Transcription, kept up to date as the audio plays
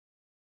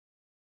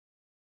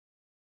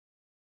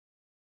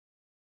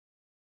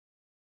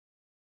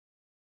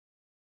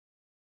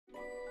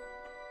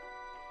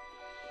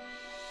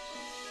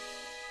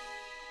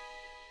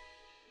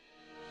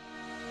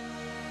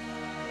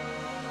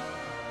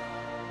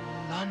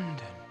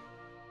London.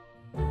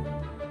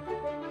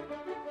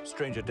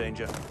 Stranger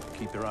danger.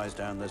 Keep your eyes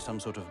down. There's some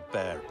sort of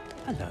bear.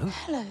 Hello.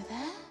 Hello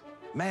there.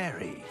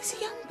 Mary.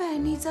 This young bear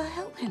needs our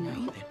help,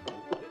 Henry.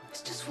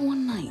 It's just for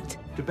one night.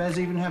 Do bears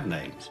even have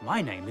names?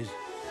 My name is...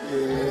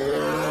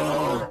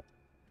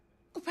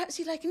 Or perhaps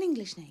you'd like an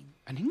English name.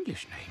 An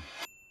English name?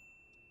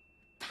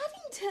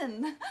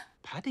 Paddington.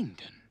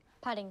 Paddington.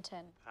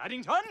 Paddington.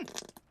 Paddington?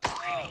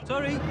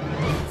 Sorry.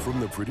 From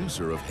the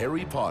producer of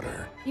Harry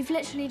Potter. You've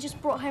literally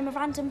just brought home a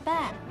random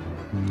bear.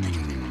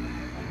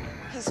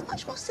 He's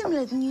much more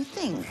similar than you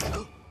think.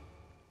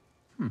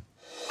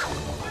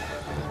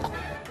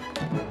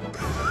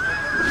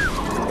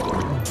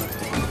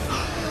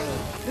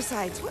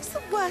 Besides, what's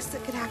the worst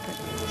that could happen?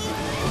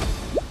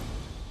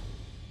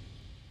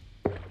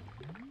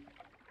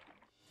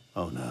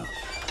 Oh, no.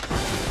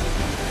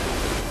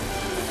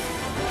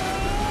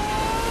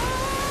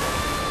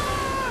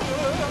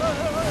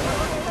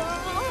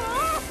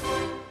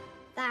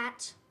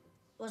 That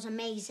was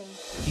amazing.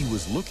 He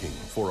was looking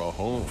for a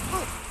home.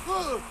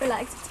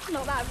 Relax, it's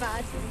not that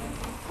bad.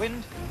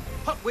 Wind.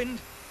 Hot wind.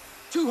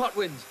 Two hot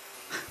winds.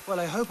 Well,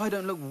 I hope I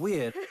don't look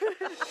weird.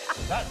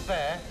 That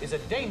bear is a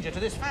danger to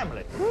this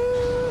family.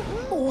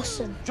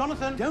 Awesome.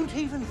 Jonathan, don't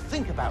even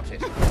think about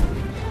it.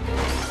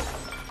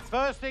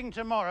 First thing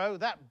tomorrow,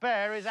 that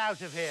bear is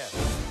out of here.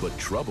 But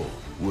trouble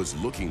was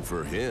looking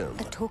for him.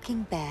 A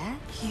talking bear?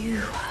 You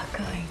are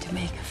going to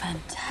make a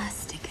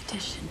fantastic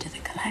addition to the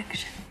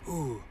collection.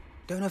 Ooh,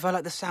 don't know if I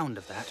like the sound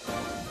of that.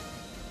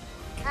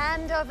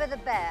 Hand over the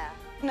bear.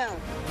 No.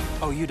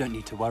 Oh, you don't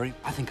need to worry.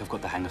 I think I've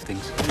got the hang of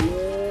things.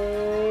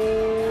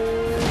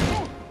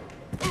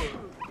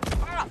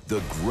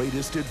 The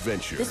greatest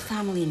adventure This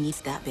family needs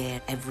that bear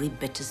every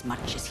bit as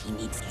much as he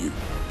needs you.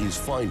 is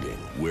finding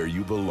where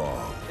you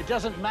belong. It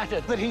doesn't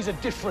matter that he's a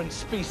different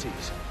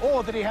species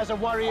or that he has a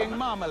worrying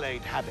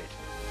marmalade habit.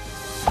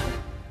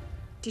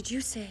 Did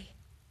you say?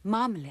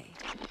 Marmalade.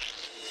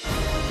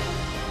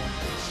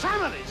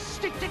 Families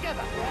stick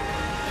together.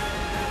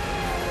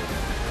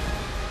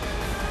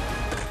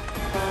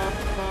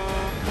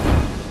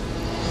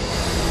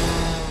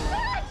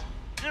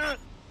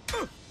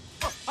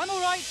 I'm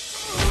all right.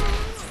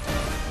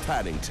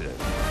 Paddington.